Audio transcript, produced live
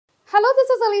Hello, this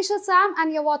is Alicia Sam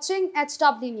and you're watching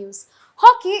HW News.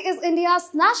 Hockey is India's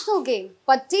national game,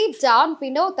 but deep down we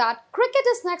know that cricket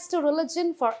is next to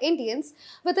religion for Indians.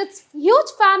 With its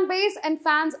huge fan base and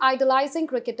fans idolizing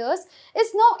cricketers,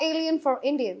 is no alien for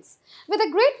Indians. With a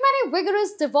great many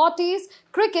vigorous devotees,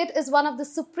 cricket is one of the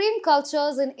supreme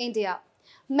cultures in India.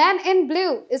 Men in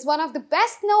blue is one of the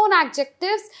best known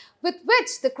adjectives with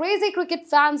which the crazy cricket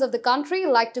fans of the country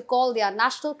like to call their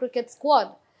national cricket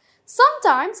squad.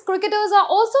 Sometimes cricketers are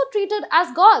also treated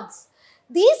as gods.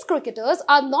 These cricketers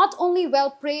are not only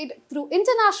well paid through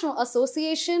international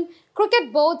association,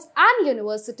 cricket boards and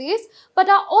universities, but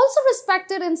are also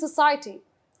respected in society.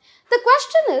 The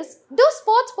question is, do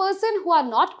sportspersons who are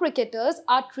not cricketers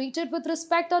are treated with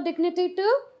respect or dignity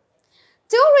too?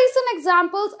 Two recent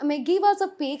examples may give us a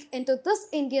peek into this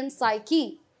Indian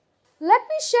psyche. Let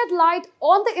me shed light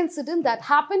on the incident that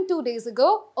happened 2 days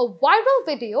ago, a viral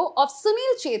video of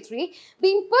Sunil Chetri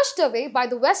being pushed away by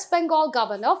the West Bengal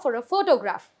governor for a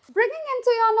photograph. Bringing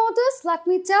into your notice, let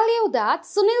me tell you that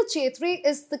Sunil Chetri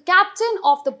is the captain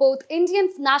of the both Indian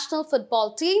national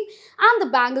football team and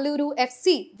the Bengaluru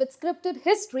FC, with scripted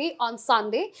history on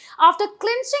Sunday after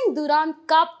clinching Durand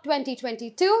Cup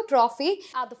 2022 trophy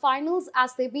at the finals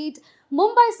as they beat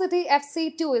Mumbai City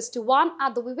FC 2-1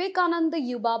 at the Vivekananda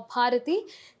Yuba Bharati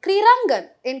Krirangan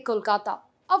in Kolkata.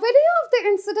 A video of the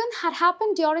incident had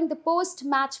happened during the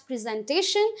post-match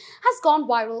presentation has gone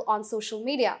viral on social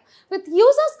media, with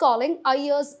users calling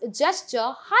Iyer's gesture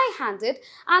high-handed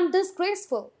and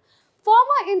disgraceful.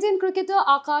 Former Indian cricketer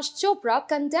Akash Chopra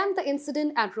condemned the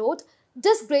incident and wrote,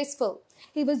 "Disgraceful."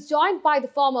 He was joined by the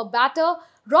former batter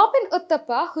Robin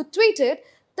Uthappa, who tweeted,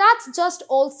 "That's just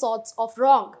all sorts of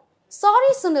wrong.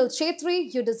 Sorry Sunil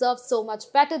Chetri, you deserve so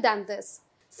much better than this."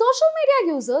 Social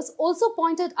media users also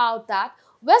pointed out that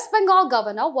West Bengal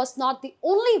governor was not the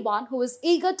only one who was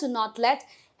eager to not let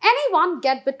anyone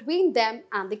get between them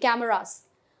and the cameras.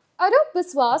 Arup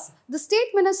Biswas, the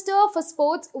state minister for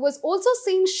sports, was also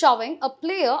seen shoving a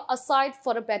player aside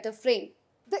for a better frame.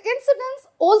 The incidents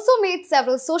also made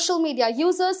several social media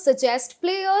users suggest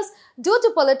players do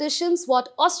to politicians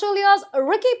what Australia's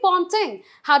Ricky Ponting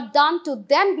had done to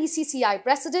then BCCI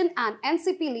president and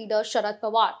NCP leader Sharad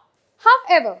Pawar.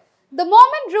 However, the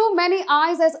moment drew many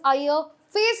eyes as Iyer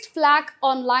faced flack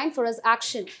online for his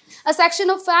action. A section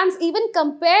of fans even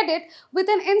compared it with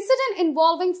an incident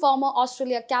involving former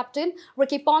Australia captain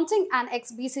Ricky Ponting and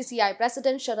ex-BCCI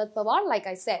president Sharad Pawar, like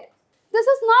I said. This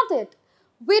is not it.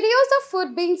 Videos of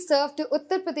food being served to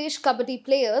Uttar Pradesh kabaddi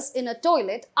players in a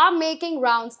toilet are making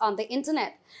rounds on the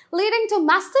internet, leading to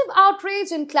massive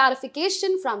outrage and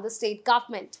clarification from the state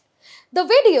government. The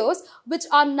videos, which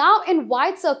are now in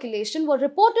wide circulation, were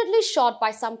reportedly shot by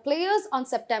some players on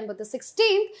September the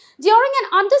 16th during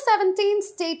an under-17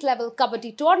 state-level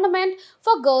kabaddi tournament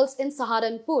for girls in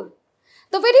Saharanpur.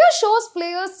 The video shows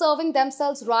players serving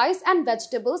themselves rice and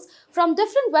vegetables from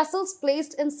different vessels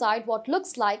placed inside what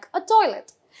looks like a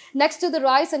toilet. Next to the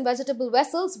rice and vegetable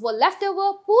vessels were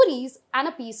leftover puris and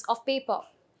a piece of paper.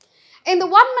 In the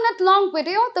 1-minute-long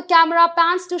video, the camera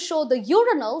pans to show the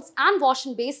urinals and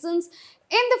washing basins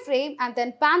in the frame and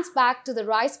then pans back to the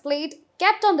rice plate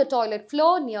kept on the toilet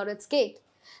floor near its gate.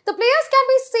 The players can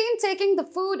be seen taking the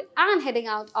food and heading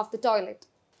out of the toilet.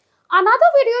 Another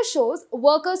video shows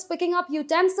workers picking up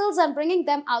utensils and bringing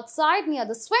them outside near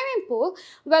the swimming pool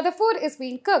where the food is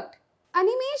being cooked.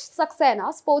 Animesh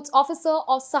Saxena, sports officer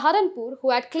of Saharanpur, who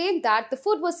had claimed that the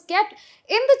food was kept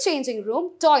in the changing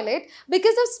room toilet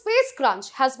because of space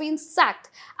crunch, has been sacked,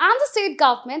 and the state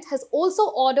government has also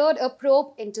ordered a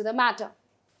probe into the matter.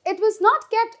 It was not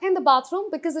kept in the bathroom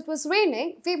because it was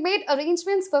raining. We made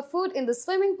arrangements for food in the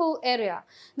swimming pool area.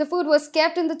 The food was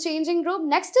kept in the changing room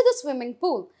next to the swimming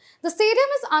pool. The stadium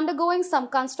is undergoing some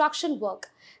construction work.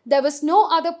 There was no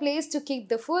other place to keep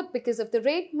the food because of the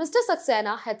rain, Mr.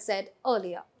 Saxena had said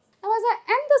earlier. Now, as I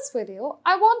end this video,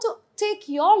 I want to take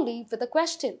your leave with a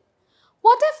question.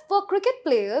 What if for cricket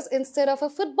players instead of a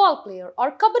football player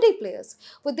or kabaddi players,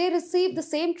 would they receive the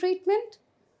same treatment?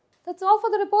 That's all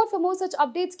for the report. For more such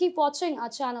updates, keep watching our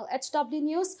channel HW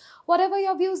News. Whatever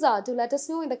your views are, do let us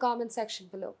know in the comment section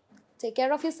below. Take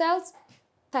care of yourselves.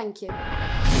 Thank you.